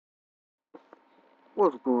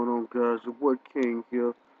What's going on, guys? Your boy King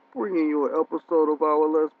here, bringing you an episode of our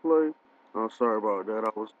Let's Play. Sorry about that.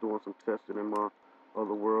 I was doing some testing in my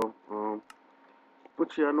other world.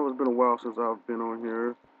 But yeah, I know it's been a while since I've been on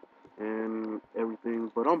here and everything,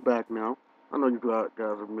 but I'm back now. I know you guys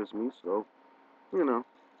have missed me, so you know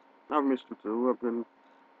I've missed you too. I've been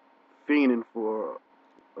fiending for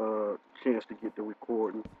a chance to get to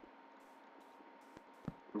recording.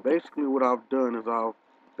 And basically, what I've done is I've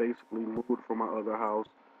basically moved from my other house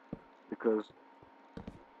because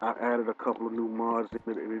I added a couple of new mods in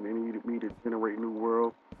it, and it needed me to generate new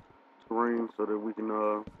world terrain so that we can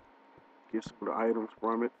get some of the items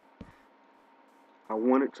from it. I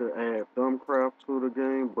wanted to add Thumbcraft to the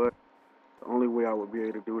game, but the only way I would be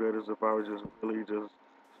able to do that is if I was just really just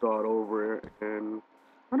start over it. And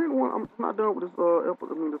I didn't want. I'm not done with this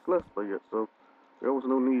episode. I mean, this let's play yet, so there was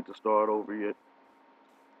no need to start over yet.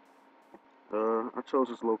 I chose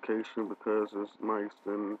this location because it's nice,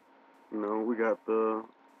 and we got the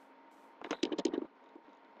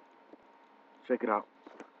check it out.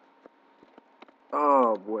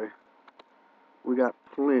 Oh boy, we got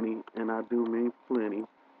plenty, and I do mean plenty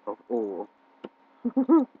of oil.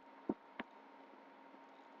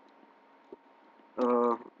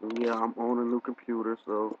 Uh, yeah, I'm on a new computer,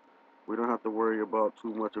 so we don't have to worry about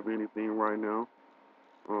too much of anything right now.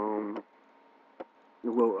 Um,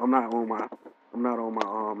 well, I'm not on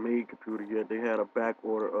my main computer yet. They had a back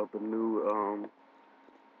order of the new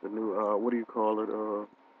what do you call it?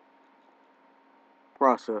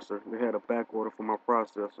 Processor. They had a back order for my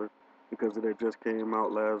processor because it had just came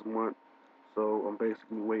out last month. So I'm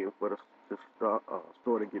basically waiting for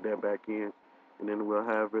store to get that back in, and then we'll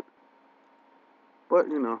have it. But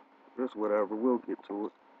it's whatever. We'll get to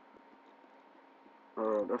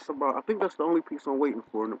it. That's about. I think that's the only piece I'm waiting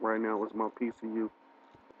for right now is my PCU.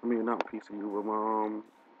 I mean, not PCU, but my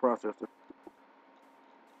processor.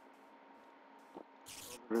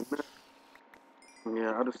 Other than that,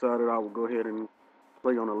 yeah, I decided I would go ahead and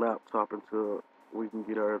play on a laptop until we can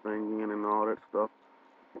get everything in and all that stuff.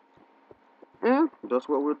 And that's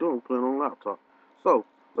what we're doing, playing on a laptop. So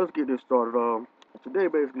let's get this started. Today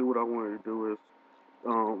basically what I wanted to do is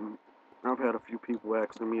um, I've had a few people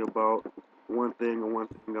asking me about one thing and one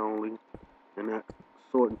thing only, and that's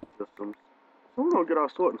sorting systems. So we're gonna get our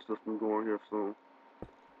sorting system going here soon.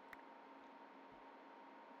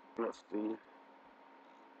 Let's see.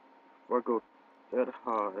 If I go that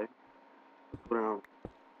high, go down.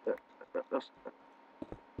 That, that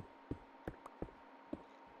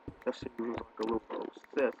seems like a little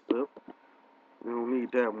excessive. We don't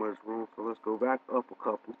need that much room, so let's go back up a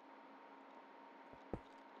couple.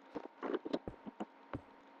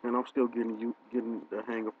 And I'm still getting the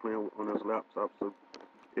hang of playing on this laptop. So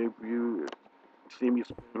if you see me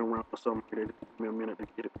spinning around or something, it give me a minute to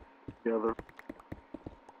get it together.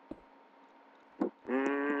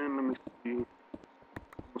 And let me see. I'm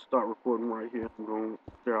gonna start recording right here. I'm gonna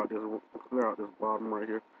clear out this bottom right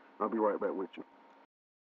here. I'll be right back with you.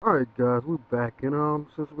 Alright guys, we're back and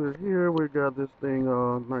since we're here we got this thing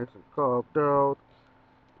nice and carved out.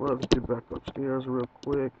 Well, let's get back upstairs real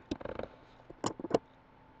quick.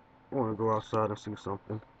 I wanna go outside and see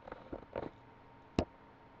something.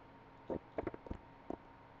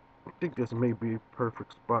 I think this may be a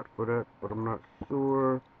perfect spot for that, but I'm not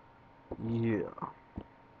sure. Yeah.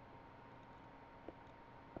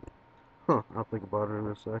 Huh, I'll think about it in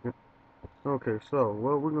a second. Okay, so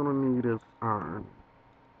what we're gonna need is iron.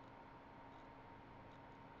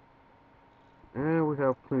 And we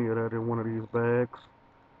have plenty of that in one of these bags.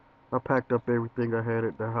 I packed up everything I had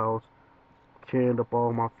at the house, canned up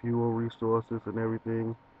all my fuel resources and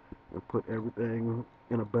everything, and put everything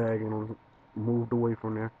in a bag and moved away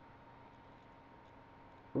from there.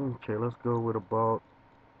 Okay, let's go with about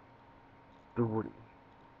 3.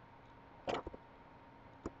 I'm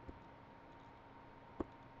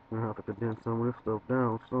gonna have to condense some of this stuff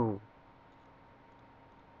down soon.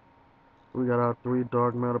 We got our 3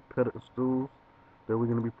 dark matter petted stools that we're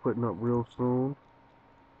gonna be putting up real soon.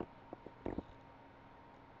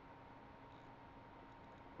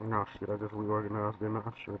 Oh shit, I just reorganized it.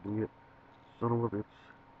 I sure did. Son of a bitch.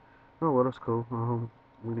 Oh well, that's cool.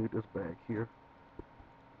 We need this bag here.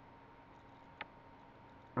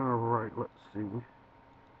 Alright, let's see.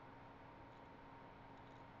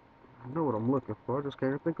 I know what I'm looking for, I just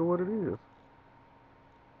can't think of what it is.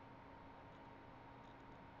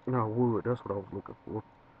 No, wood, that's what I was looking for.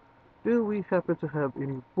 Do we happen to have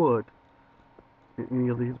any wood in any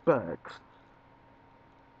of these bags?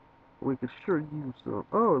 We could sure use some.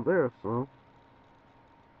 Oh, there's some.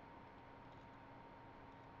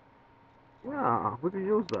 Yeah, we could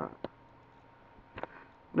use that.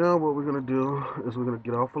 Now what we're gonna do is we're gonna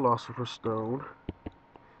get our Philosopher's Stone.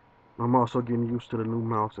 I'm also getting used to the new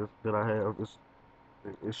mouse that I have.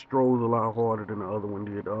 It strolls a lot harder than the other one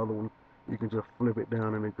did. The other one, you can just flip it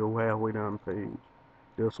down and it go halfway down the page.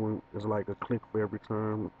 This one is like a click for every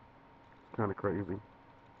time. It's kind of crazy.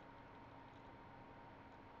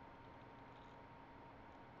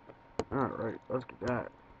 Alright, let's get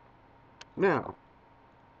that. Now,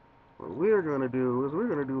 what we're gonna do is we're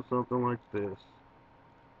gonna do something like this.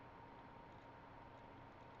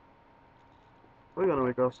 We're gonna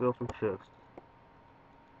make ourselves some chests.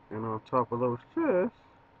 And on top of those chests,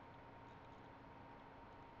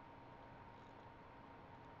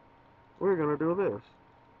 we're gonna do this.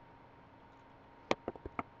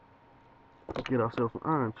 Get ourselves some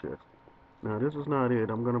iron chests. Now this is not it.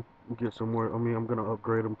 I'm gonna get some more. I'm gonna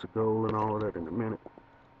upgrade them to gold and all of that in a minute.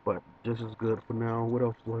 But this is good for now. What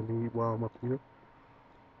else do I need while I'm up here?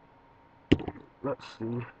 Let's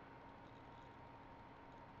see.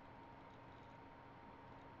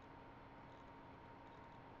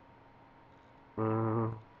 Uh,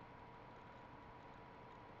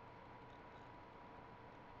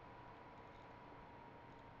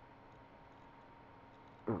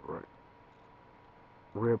 Alright.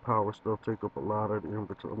 Red power stuff take up a lot of the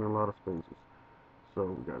inventory. A lot of spaces. So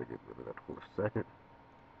we gotta get rid of that for a second.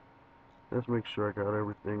 Let's make sure I got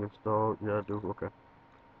everything installed. Yeah, I do. Okay.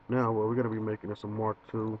 Now, what we're gonna be making is some Mark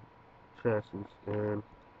II chassis, and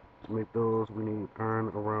to make those, we need iron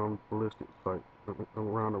around ballistic pipe,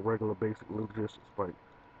 around a regular basic logistics pipe.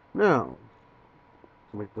 Now,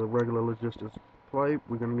 to make the regular logistics pipe,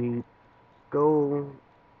 we're gonna need gold,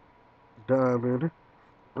 diamond.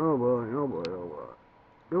 Oh boy, oh boy, oh boy.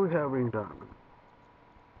 Do we have any diamond?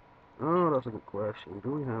 Oh, that's a good question.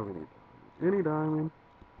 Do we have any diamond? Any diamond?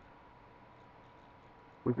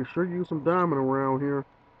 We could sure use some diamond around here.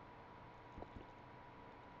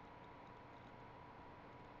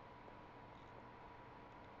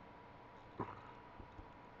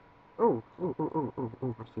 Oh, oh, oh, oh, oh,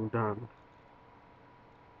 oh, I see diamond.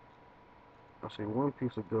 I see one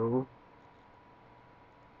piece of gold.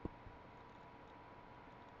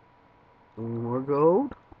 Any more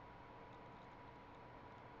gold?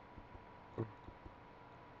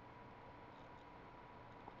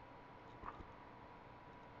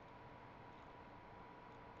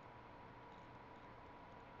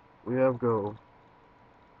 We have gold.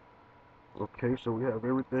 Okay, so we have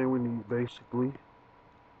everything we need basically.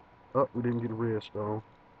 Oh, we didn't get redstone.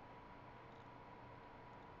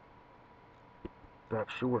 That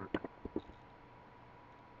should work.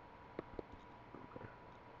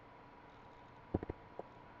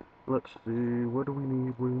 Let's see, what do we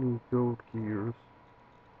need? We need gold gears.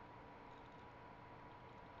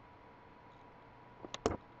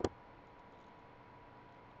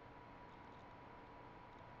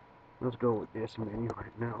 Let's go with this menu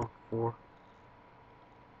right now for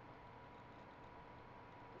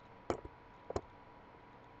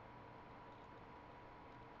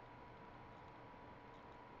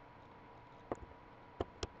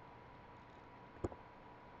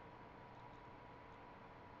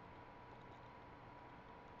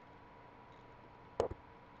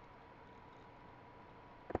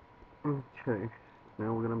okay.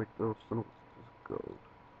 Now we're gonna make those some gold.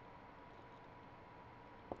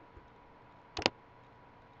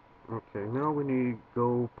 Okay, now we need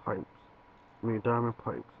gold pipes. I mean diamond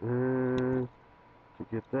pipes. And to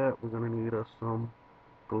get that we're gonna need us some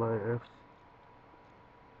glass.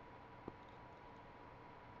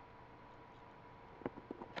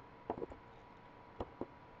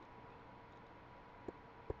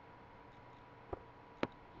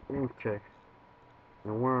 Okay.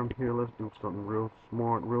 And while I'm here, let's do something real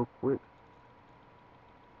smart real quick.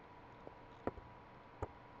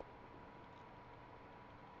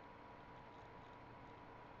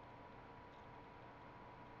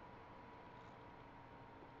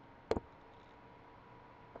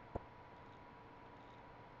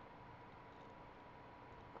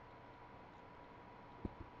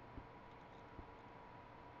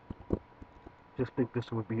 Just think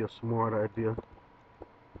this would be a smart idea.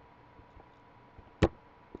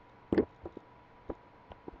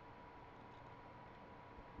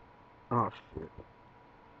 Oh shit.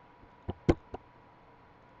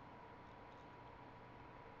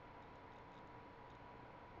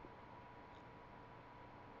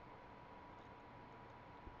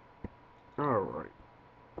 Alright.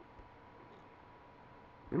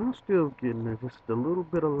 And I'm still getting just a little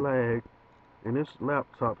bit of lag. And this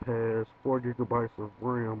laptop has 4 gigabytes of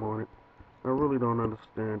RAM on it. I really don't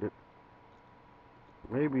understand it.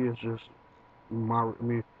 Maybe it's just I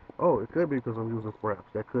mean, oh, it could be because I'm using fraps.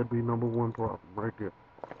 That could be number one problem right there.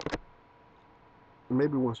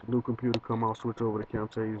 Maybe once the new computer come, I'll switch over to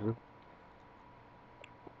Camtasia.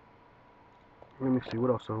 Let me see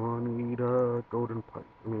what else I need. Golden pipe.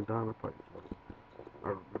 I mean diamond pipe. I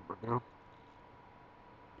remember now.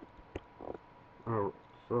 Alright,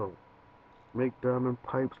 so make diamond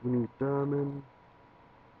pipes. We need diamond.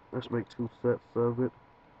 Let's make 2 sets of it,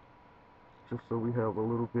 just so we have a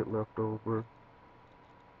little bit left over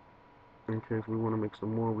in case we want to make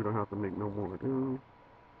some more. We don't have to make no more.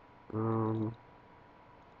 Um,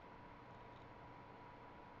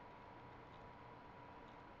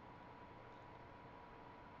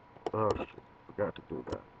 oh shit, forgot to do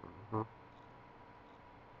that. Uh-huh.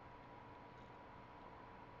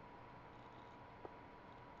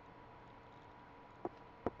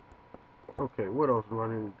 Okay, what else do I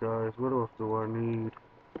need, guys? What else do I need?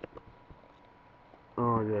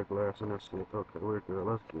 Oh yeah, glass, and that's it. Okay, we're good.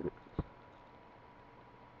 Let's get it.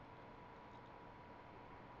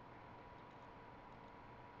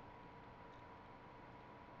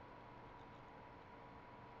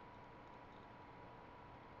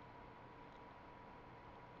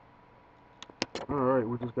 Alright,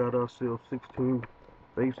 we just got ourselves 16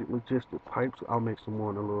 basic logistic pipes. I'll make some more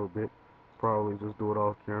in a little bit. Probably just do it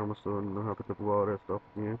off camera so I don't have to go through all that stuff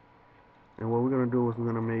again. And what we're gonna do is we're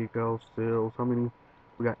gonna make ourselves, how many?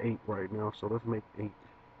 We got 8 right now, so let's make 8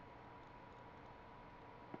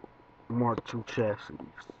 Mark II chassis. Let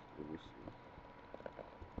me see.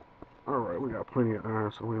 Alright, we got plenty of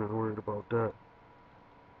iron, so we're not worried about that.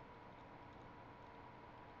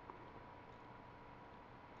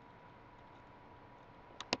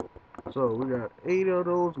 So we got 8 of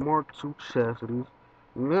those Mark II chassis.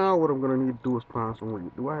 Now what I'm gonna need to do is find some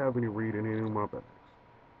reed. Do I have any reed in any of my bags?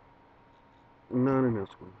 None in this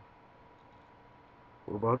one.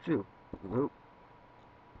 What about you? Nope.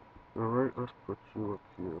 Alright, let's put you up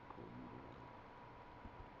here.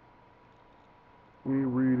 We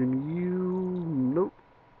reading you? Nope.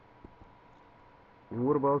 And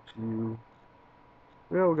what about you?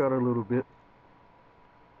 Yeah, we got a little bit.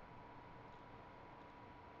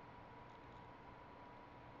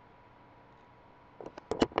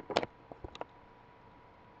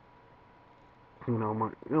 Clean out my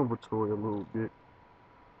inventory a little bit.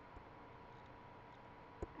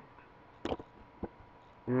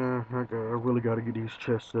 Yeah, I really got to get these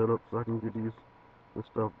chests set up so I can get this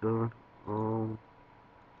stuff done.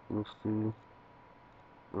 Let me see.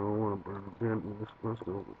 I don't want to burn a bent. Let's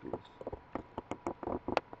go with this.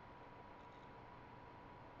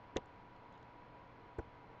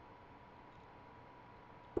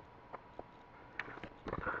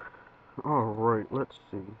 Alright, let's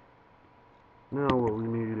see. Now what we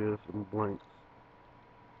need is some blanks.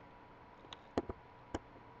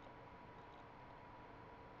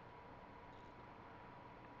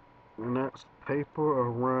 And that's paper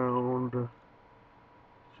around, jeez,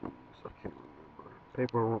 I can't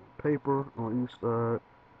remember. Paper on each side,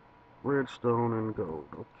 redstone and gold.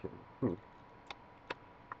 Okay.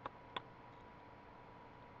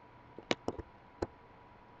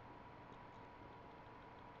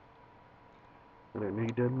 I didn't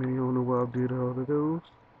need that many. I don't know why I did all of those.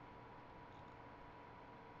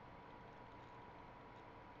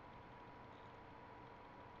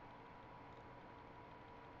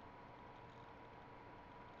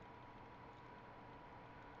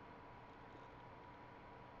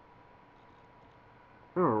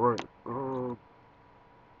 Alright.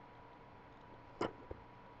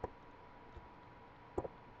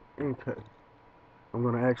 Okay. I'm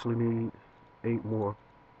gonna actually need 8 more,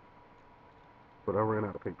 but I ran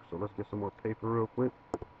out of paper, so let's get some more paper real quick.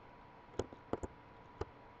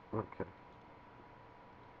 Okay.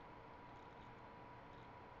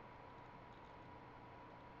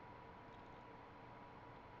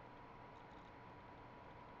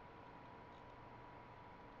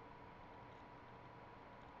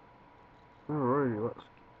 Alrighty, let's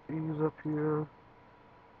get these up here.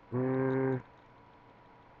 And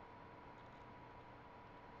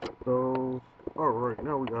those. Alright,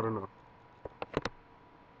 now we got enough.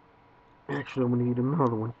 Actually, I'm gonna need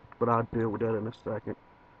another one, but I'll deal with that in a second.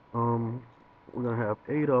 Um, we're gonna have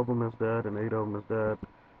 8 of them as that, and 8 of them as that.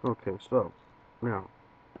 Okay, so now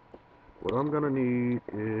what I'm gonna need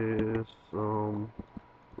is some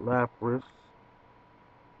lapis,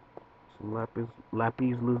 lapis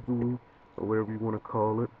lazuli, or whatever you want to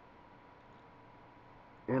call it.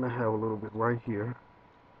 And I have a little bit right here.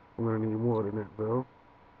 I'm gonna need more than that though.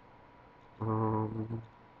 Um,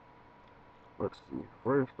 let's see.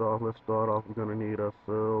 First off, let's start off. We're gonna need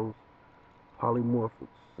ourselves polymorphic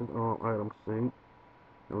item sync.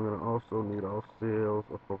 And we're gonna also need ourselves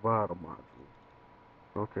a provider module.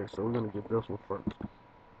 Okay, so we're gonna get this one first.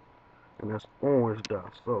 and that's orange dye.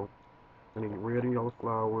 So I need red and yellow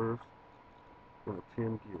flowers and a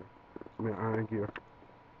tin gear. I mean iron gear.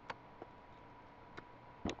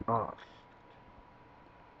 Ah,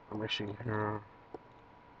 I'm mixing here.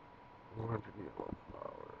 Orange and yellow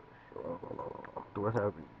flowers. Do I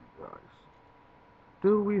have any, you guys?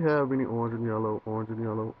 Do we have any orange and yellow? Orange and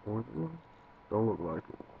yellow? Orange and yellow? Don't look like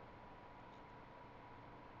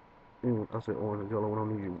it. I said orange and yellow. We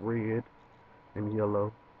don't need red and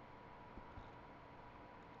yellow.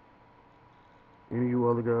 Any of you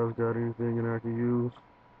other guys got anything that I can use?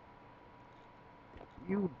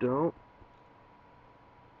 You don't.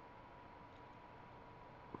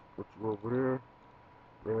 Put you over there.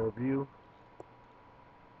 Grab you.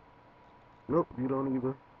 Nope, you don't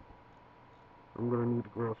either. I'm gonna need to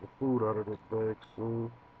grab some food out of this bag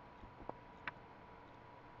soon.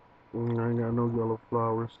 I ain't got no yellow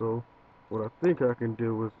flowers, so what I think I can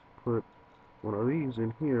do is put one of these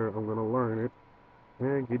in here. I'm gonna learn it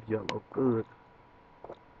and get yellow. Good.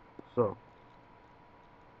 So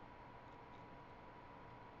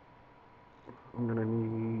I'm gonna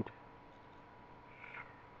need.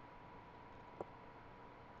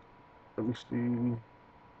 Let me see.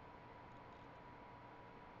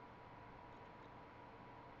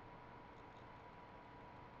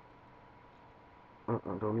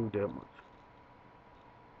 Don't need that much.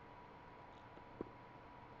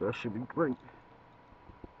 That should be great.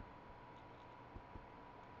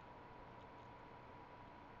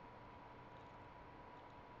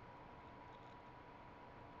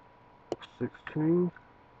 $16.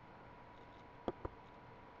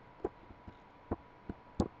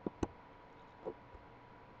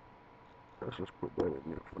 Let's just put that in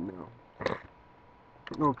there for now.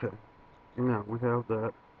 Okay. Now we have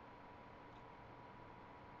that.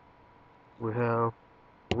 We have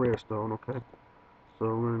redstone. Okay.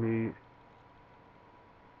 So we're gonna need.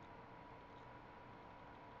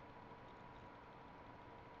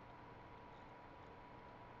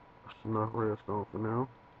 That's enough redstone for now.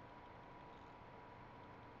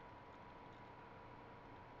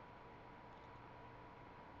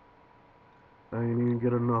 I ain't even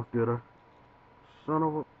get enough, did I? Son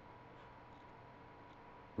of a.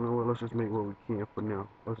 You know what? Let's just make what we can for now.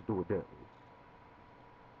 Let's do it that way.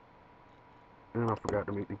 And I forgot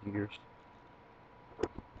to make the gears.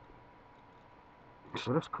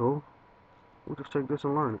 So that's cool. We'll just take this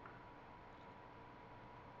and learn it.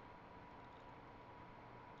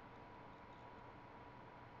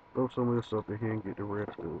 Throw some of this up in here and get the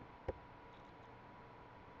redstone.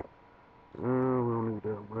 We don't need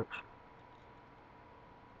that much.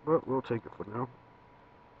 But we'll take it for now.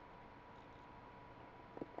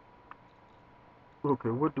 Okay,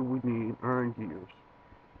 what do we need? Iron gears.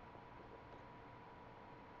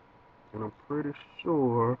 And I'm pretty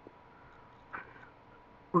sure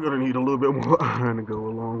we're gonna need a little bit more iron to go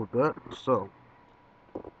along with that. So,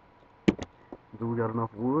 do we got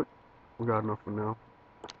enough wood? We got enough for now.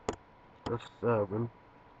 That's 7.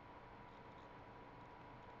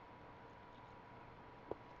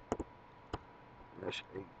 That's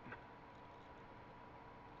 8.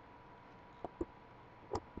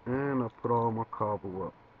 And I put all my cobble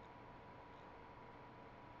up.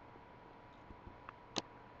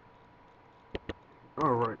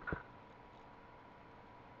 Alright.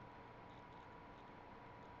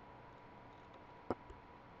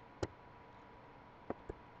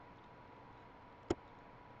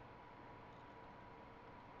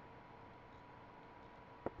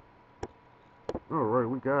 Alright,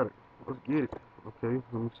 we got it. Let's get it. Okay,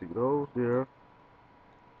 let me see. Those there.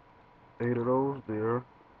 8 of those there.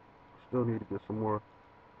 Still need to get some more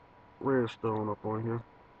redstone up on here.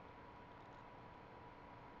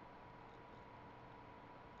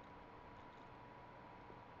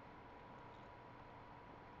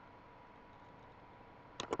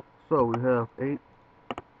 So we have 8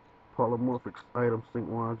 polymorphic item sync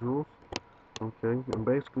modules. Okay, and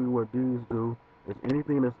basically what these do is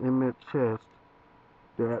anything that's in that chest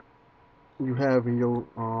that you have in your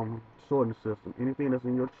sorting system, anything that's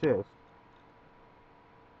in your chest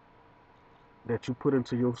that you put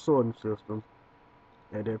into your sorting system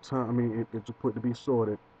at that time, that you put to be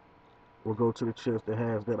sorted, will go to the chest that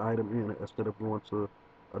has that item in it instead of going to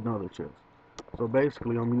another chest. So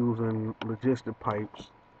basically, I'm using logistic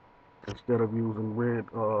pipes instead of using red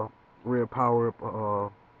power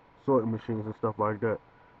sorting machines and stuff like that.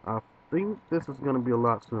 I think this is going to be a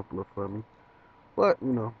lot simpler for me, but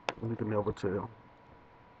you can never tell.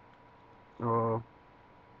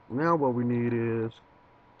 Now what we need is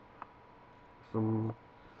some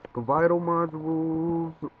vital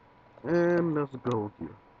modules and let's go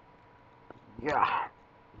gear. Yeah,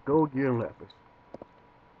 gold gear and lapis.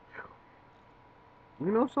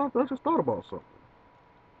 You know something? I just thought about something.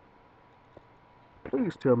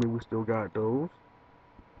 Please tell me we still got those.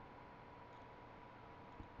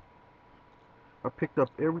 I picked up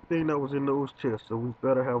everything that was in those chests, so we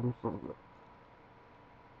better have them somewhere.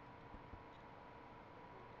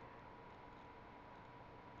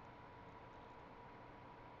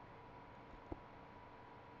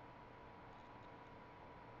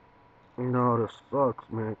 No, this sucks,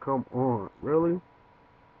 man. Come on. Really?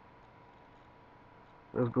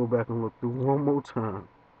 Let's go back and look through one more time.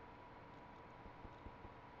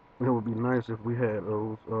 It would be nice if we had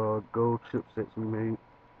those gold chipsets we made.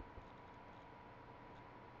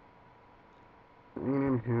 Ain't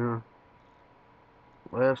in here.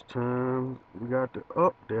 Last time we got the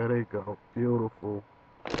up. There they go. Beautiful.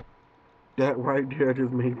 That right there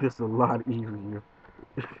just made this a lot easier.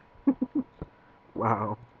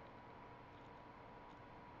 Wow.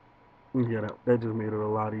 Yeah, that just made it a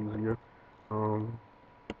lot easier. Um,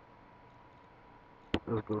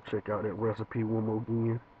 let's go check out that recipe one more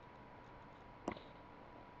again.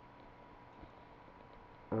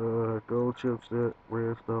 Gold chipset,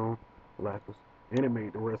 redstone, lapis. And it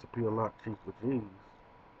made the recipe a lot cheaper. Jeez.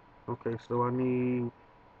 Okay, so I need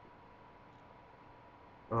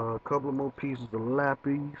a couple of more pieces of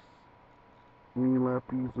lapis. Green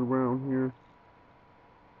lapis around here.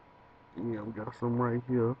 Yeah, we got some right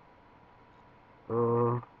here.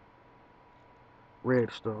 Uh,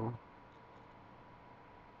 redstone.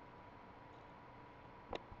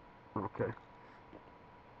 Okay.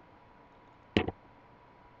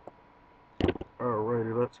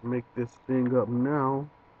 Alrighty, let's make this thing up now.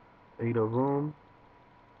 8 of them.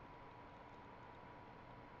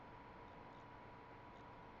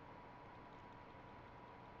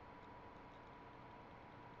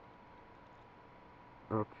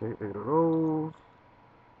 Okay, 8 of those.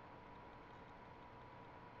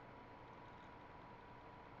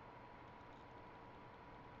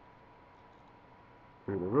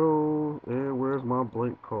 8 of those. And where's my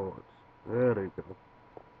blank cards? There they go.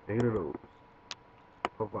 8 of those.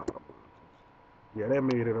 Provide. Yeah, that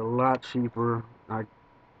made it a lot cheaper. A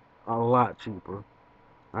lot cheaper.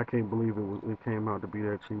 I can't believe it came out to be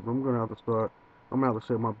that cheap. I'm gonna have to start. I'm gonna have to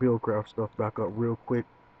set my Buildcraft stuff back up real quick,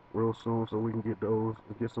 real soon, so we can get those,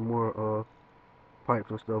 get some more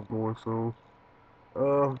pipes and stuff going soon.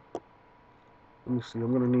 Let me see.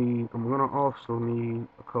 I'm gonna also need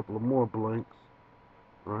a couple of more blanks.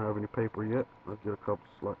 I don't have any paper yet. Let's get a couple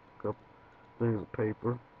things of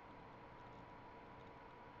paper.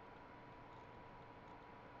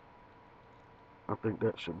 I think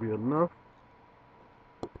that should be enough.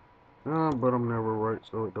 But I'm never right,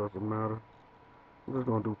 so it doesn't matter. I'm just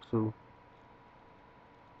gonna do 2.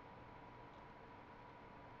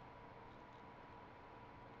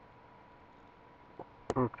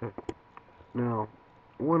 Okay. Now,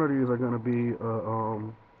 one of these are gonna be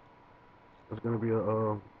it's gonna be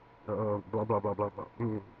blah blah blah blah blah. I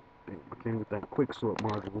can't even think. Quick sort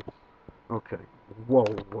module. Okay. Whoa,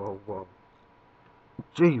 whoa, whoa.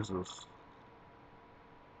 Jesus.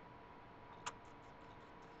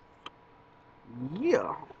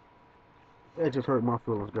 Yeah. That just hurt my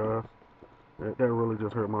feelings, guys. That really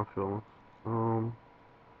just hurt my feelings. Um,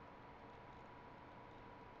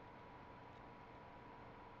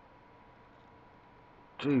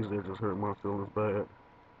 Jeez, that just hurt my feelings bad.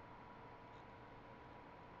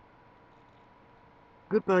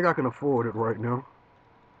 Good thing I can afford it right now.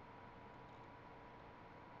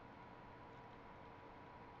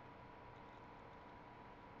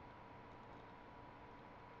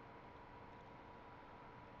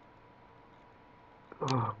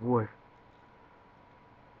 Oh boy.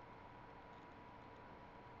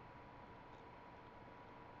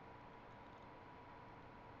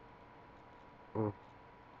 Mm.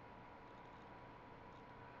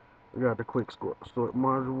 We got the sort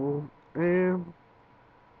module, and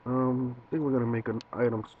I think we're gonna make an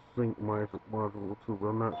item sync module too, but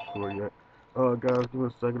I'm not sure yet. Guys, give me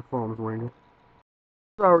a second. Phone's ringing.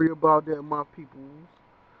 Sorry about that, my peoples.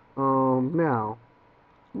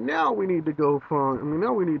 Now, we need to go find. I mean,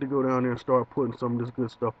 now we need to go down there and start putting some of this good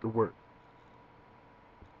stuff to work.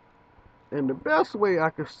 And the best way I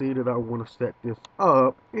can see that I want to set this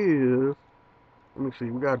up is, let me see,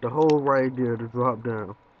 we got the hole right there to drop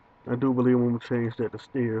down. I do believe I'm gonna change that to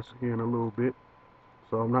stairs here in a little bit,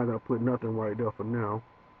 so I'm not gonna put nothing right there for now.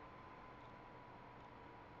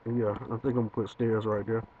 And yeah, I think I'm gonna put stairs right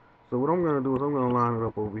there. So what I'm gonna do is I'm gonna line it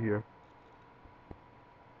up over here.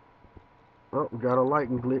 Oh, we got a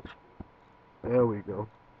lighting glitch. There we go.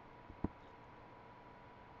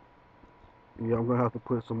 Yeah, I'm gonna have to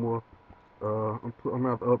put some more. I'm gonna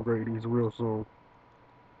have to upgrade these real soon.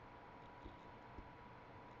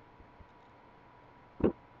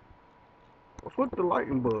 put the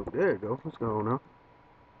lightning bug. There you go. Let's go now.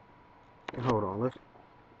 Hold on. Let's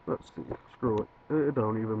see. Screw it. It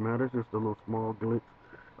don't even matter. It's just a little small glitch.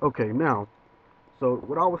 Okay, now. So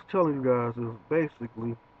what I was telling you guys is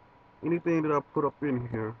basically anything that I put up in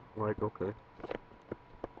here. Like, okay,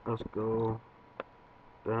 let's go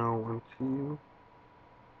down 1, 2,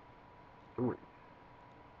 3.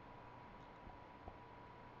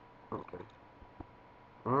 Okay.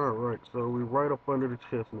 All right. So we right up under the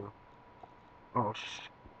chest now. Oh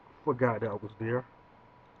forgot that was there.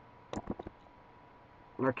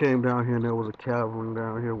 I came down here and there was a cavern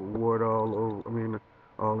down here with water all over. I mean,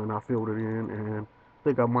 all and I filled it in, and I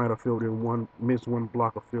think I might have filled in missed one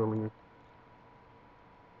block of filling it,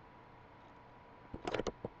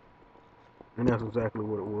 and that's exactly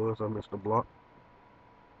what it was. I missed a block.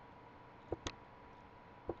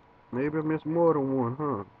 Maybe I missed more than one,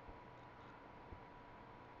 huh?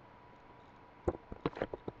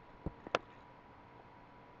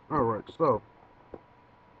 All right, so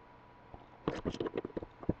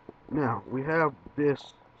now we have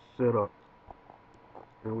this set up,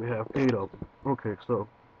 and we have 8 of them. Okay, so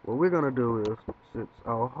what we're gonna do is, since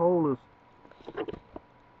our hole is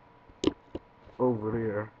over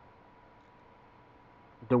there,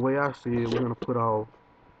 the way I see it, we're gonna put our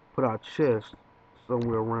chest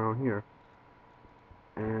somewhere around here.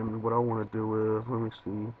 And what I want to do is, let me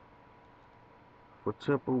see, for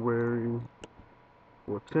temporary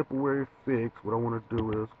fix, what I want to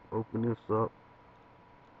do is open this up.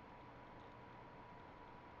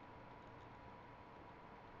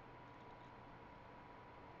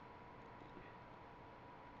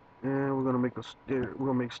 And we're gonna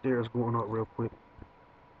make stairs going up real quick.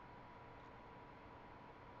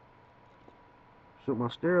 Should my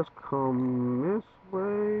stairs come this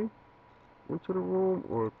way into the room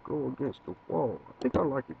or go against the wall? I think I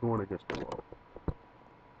like it going against the wall.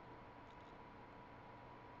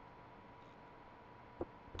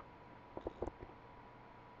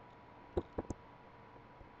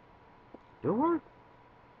 Do I?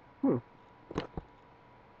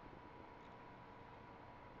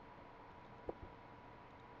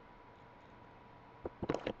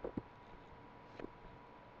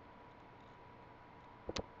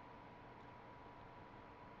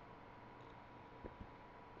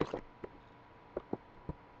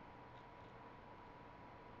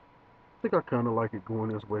 I think I kind of like it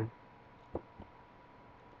going this way.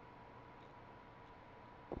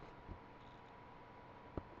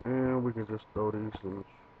 And we can just throw these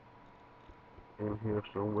in here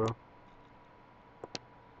somewhere.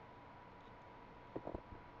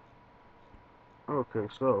 Okay,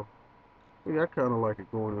 so yeah, I kind of like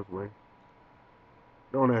it going this way.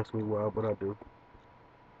 Don't ask me why, but I do.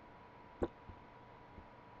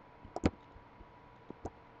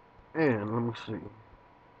 And let me see.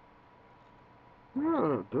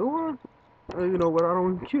 Yeah, do I? You know what? I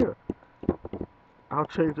don't even care. I'll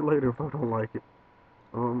change it later if I don't like it.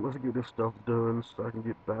 Let's get this stuff done so I can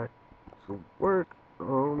get back to work.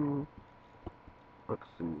 Let's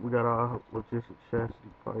see. We got our logistic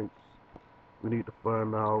chastity pipes. We need to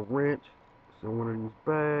find our wrench. It's in one of these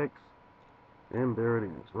bags. And there it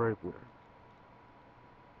is, right there.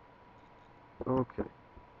 Okay.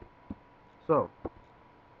 So,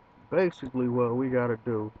 basically what we gotta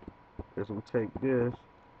do is we take this,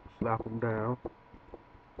 slap them down,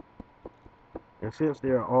 and since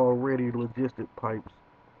they're already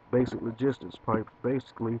basic logistics pipes,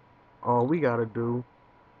 basically all we gotta do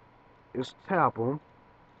is tap them,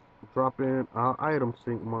 drop in our item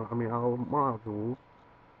sync, our modules,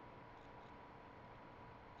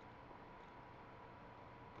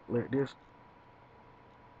 let this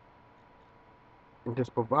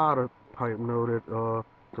provider pipe know that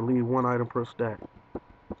to leave one item per stack.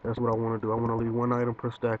 That's what I want to do. I want to leave one item per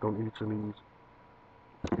stack on each of these.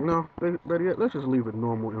 No, better yet, let's just leave it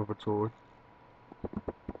normal inventory.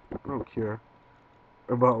 I don't care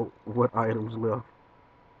about what items left.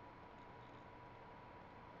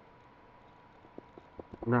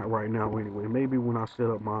 Not right now, anyway. Maybe when I set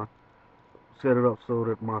it up so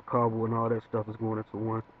that my cobble and all that stuff is going into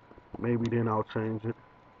one. Maybe then I'll change it.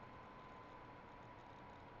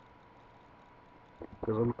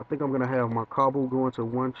 Because I think I'm going to have my cobble go into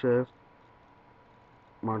one chest,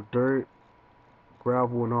 my dirt,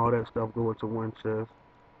 gravel, and all that stuff go into one chest,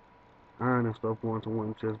 iron and stuff go into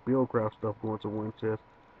one chest, buildcraft stuff go into one chest.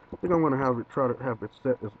 I think I'm going to try to have it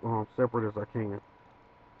set as separate as I can.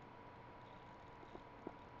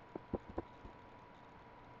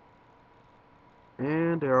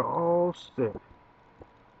 And they're all set.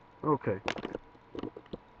 Okay.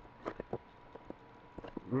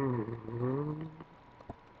 Mm-hmm.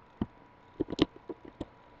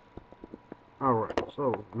 All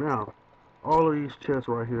So now, all of these chests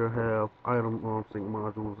right here have item sync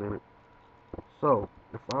modules in it. So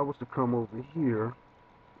if I was to come over here,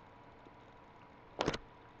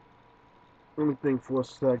 let me think for a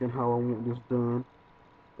second how I want this done.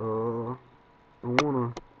 I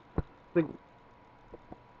wanna think.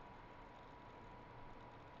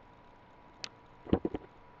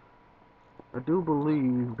 I do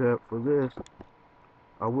believe that for this,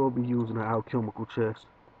 I will be using an alchemical chest.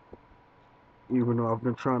 Even though I've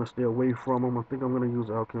been trying to stay away from them, I think I'm gonna use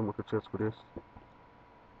an alchemical chest for this.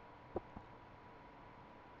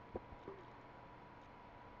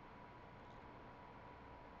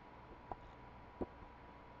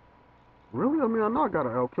 Really? I mean, I know I got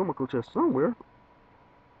an alchemical chest somewhere.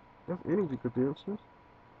 That's energy condensers.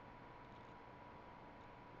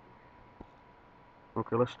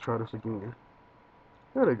 Okay, let's try this again.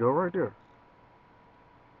 There they go, right there.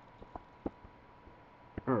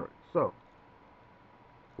 Alright, so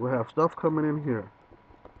we'll have stuff coming in here.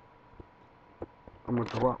 I'm gonna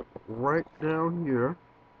drop right down here,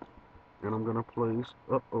 and I'm gonna place.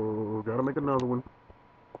 Uh-oh, gotta make another one.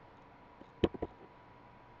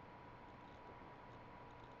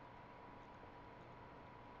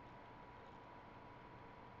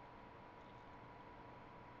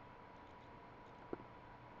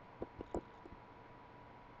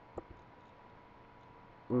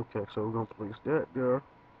 Okay, so we're gonna place that there.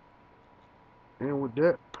 And with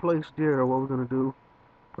that placed there, what we're gonna do,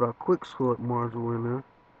 put our quick sort module in there.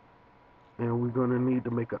 And we're gonna need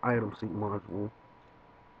to make an item sync module.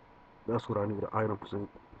 That's what I need, an item sync.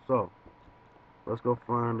 So let's go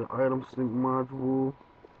find the item sync module.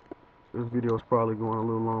 This video is probably going a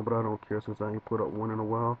little long, but I don't care since I ain't put up one in a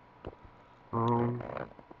while. Um,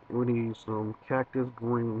 we need some cactus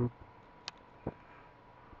green.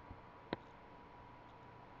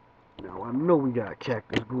 Now I know we got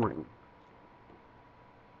cactus green.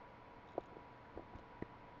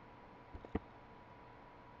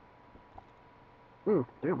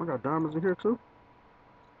 Damn, I got diamonds in here too.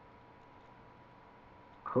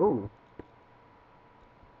 Cool.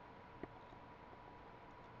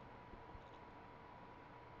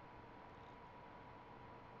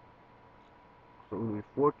 So we need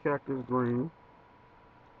 4 cactus green.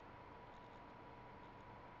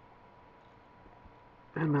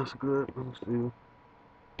 And that's good. Let's see.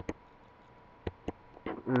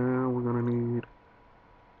 And we're gonna need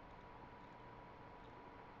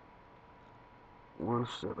 1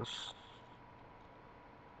 set of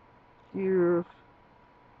gears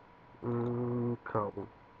and cobble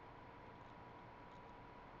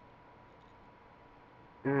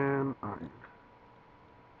and iron.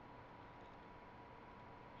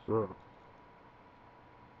 So,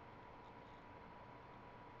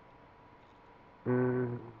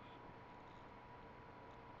 and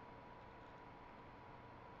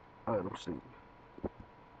item C.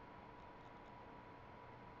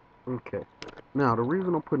 Okay. Now the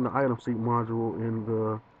reason I'm putting the item seek module in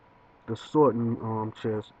the sorting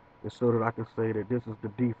chest is so that I can say that this is the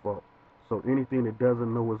default. So anything that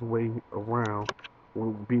doesn't know its way around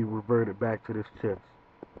will be reverted back to this chest.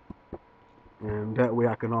 And that way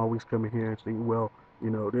I can always come in here and see, well,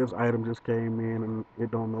 this item just came in and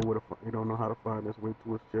it don't know it don't know how to find its way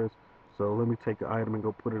to its chest. So let me take the item and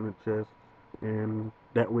go put it in the chest, and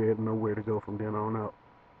that way it know where to go from then on out.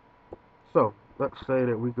 So let's say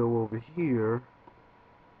that we go over here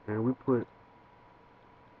and we put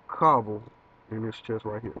cobble in this chest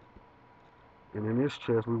right here. And in this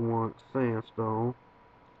chest we want sandstone.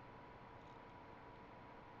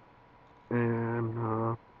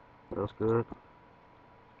 And that's good.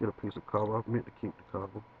 Get a piece of cobble. I meant to keep the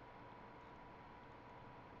cobble.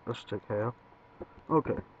 Let's take half.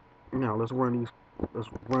 Okay. Now let's run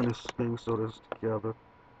this thing so this together.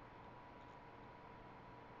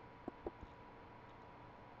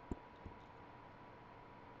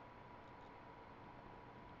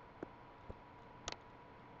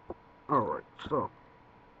 Alright, so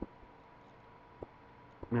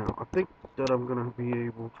now I think that I'm gonna be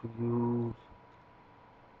able to use,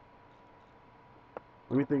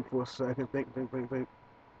 let me think for a second. Think.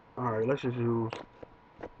 Alright, let's just use,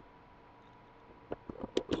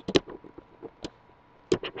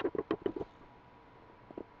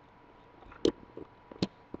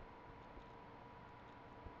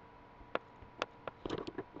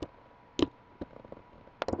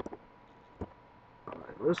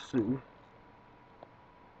 alright, let's see.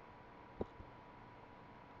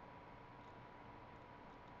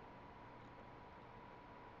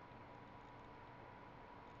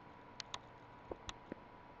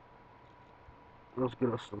 Let's get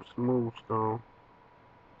us some smooth stone.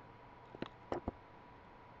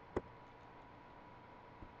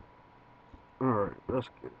 Alright, let's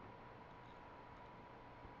get.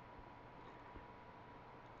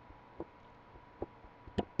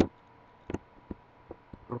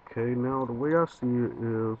 Okay, now the way I see it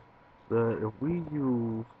is that if we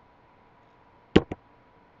use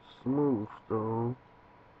smooth stone,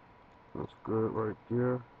 that's good right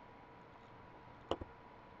there.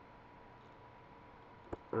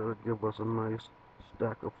 That'll give us a nice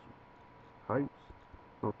stack of pipes.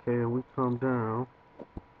 Okay, and we come down.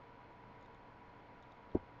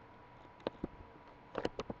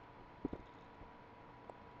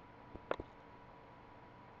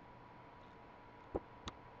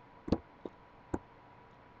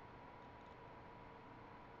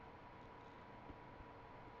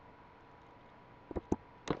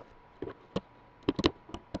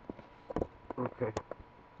 Okay,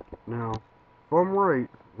 now if I'm right,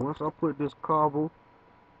 once I put this cobble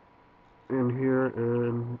in here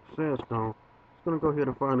and sandstone, it's gonna go ahead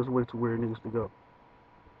and find its way to where it needs to go.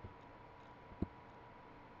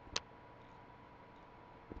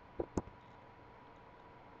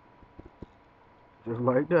 Just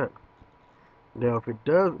like that. Now if it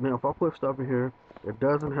does, now if I put stuff in here, it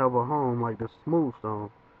doesn't have a home like this smooth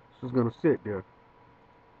stone, it's just gonna sit there,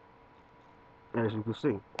 as you can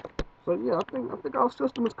see. So yeah, I think our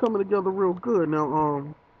system is coming together real good.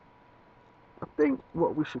 Now I think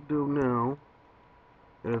what we should do now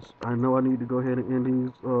is I know I need to go ahead and end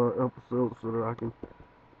these episodes so that I can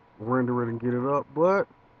render it and get it up. But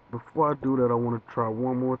before I do that, I want to try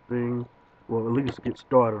one more thing. Well, at least get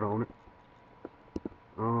started on it.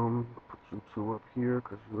 Put you two up here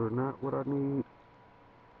because you're not what I need.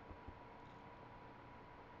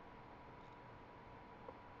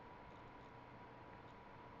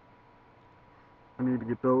 I need to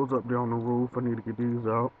get those up there on the roof. I need to get these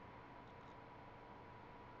out.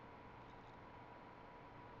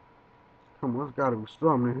 Come on, there's got to be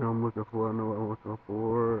something here I'm looking for. I know what I'm looking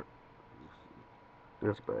for.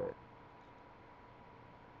 This bag.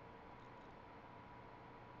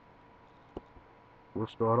 We'll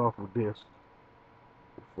start off with this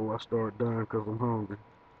before I start dying because I'm hungry.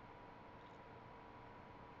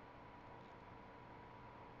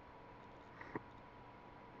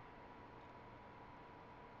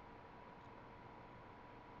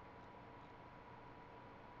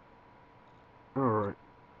 Alright,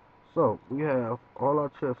 so we have all our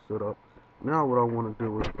chests set up. Now what I want to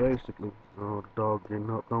do is basically, the dog getting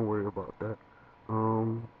up, don't worry about that.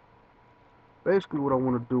 Um, Basically what I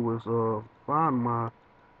want to do is find my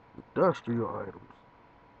industrial items.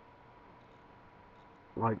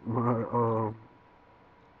 Like my,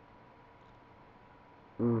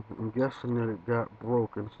 I'm guessing that it got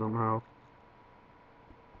broken somehow.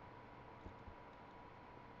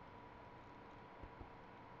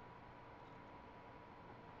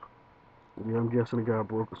 Yeah, I'm guessing it got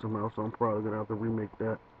broken somehow, so I'm probably gonna have to remake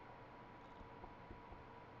that.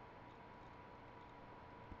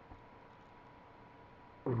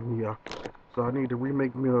 Yeah, so I need to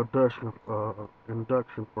remake me a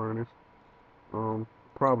induction furnace. Um,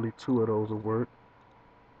 Probably two of those will work,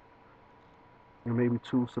 and maybe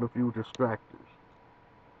two to the few distractors.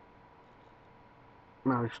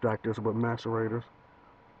 Not extractors, but macerators.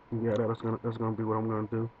 Yeah, that's gonna be what I'm gonna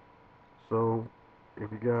do. So,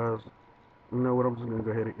 if you guys know what, I'm just gonna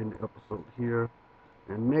go ahead and end the episode here.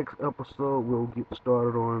 And next episode, we'll get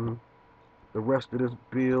started on the rest of this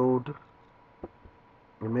build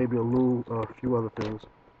and maybe a few other things.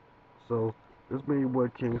 So, this been your boy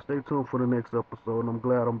King. Stay tuned for the next episode. And I'm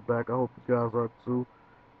glad I'm back. I hope you guys are too,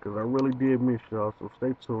 because I really did miss y'all. So,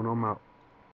 stay tuned. I'm out.